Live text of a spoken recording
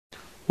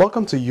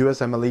Welcome to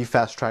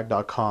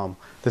USMLEFasttrack.com.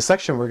 The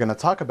section we're going to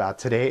talk about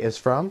today is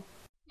from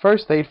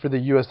First Aid for the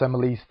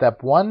USMLE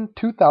Step 1,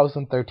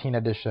 2013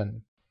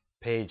 edition.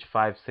 Page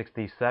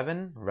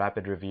 567,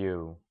 Rapid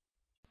Review.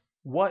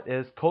 What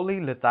is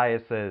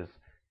cholelithiasis?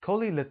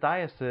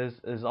 Cholelithiasis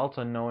is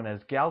also known as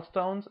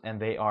gallstones, and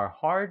they are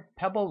hard,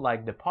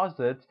 pebble-like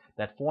deposits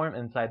that form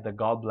inside the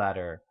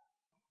gallbladder.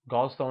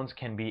 Gallstones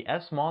can be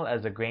as small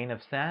as a grain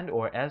of sand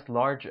or as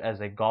large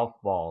as a golf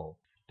ball.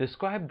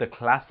 Describe the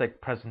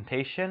classic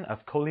presentation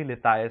of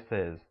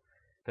cholelithiasis.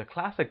 The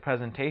classic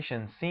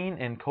presentation seen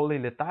in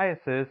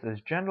cholelithiasis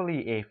is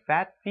generally a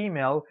fat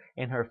female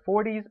in her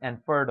 40s and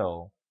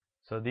fertile.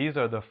 So these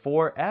are the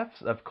 4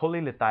 F's of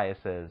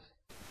cholelithiasis.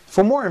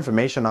 For more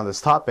information on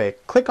this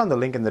topic, click on the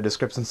link in the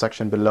description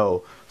section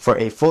below. For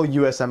a full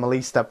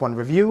USMLE Step 1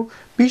 review,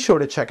 be sure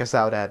to check us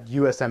out at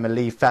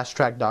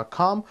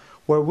USMLEFasttrack.com,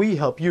 where we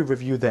help you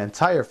review the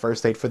entire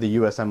first aid for the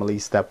USMLE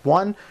Step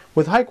 1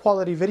 with high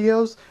quality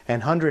videos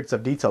and hundreds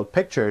of detailed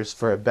pictures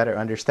for a better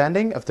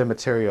understanding of the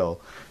material.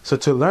 So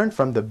to learn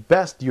from the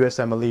best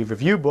USMLE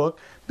review book,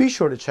 be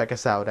sure to check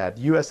us out at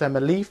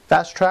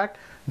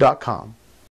USMLEFasttrack.com.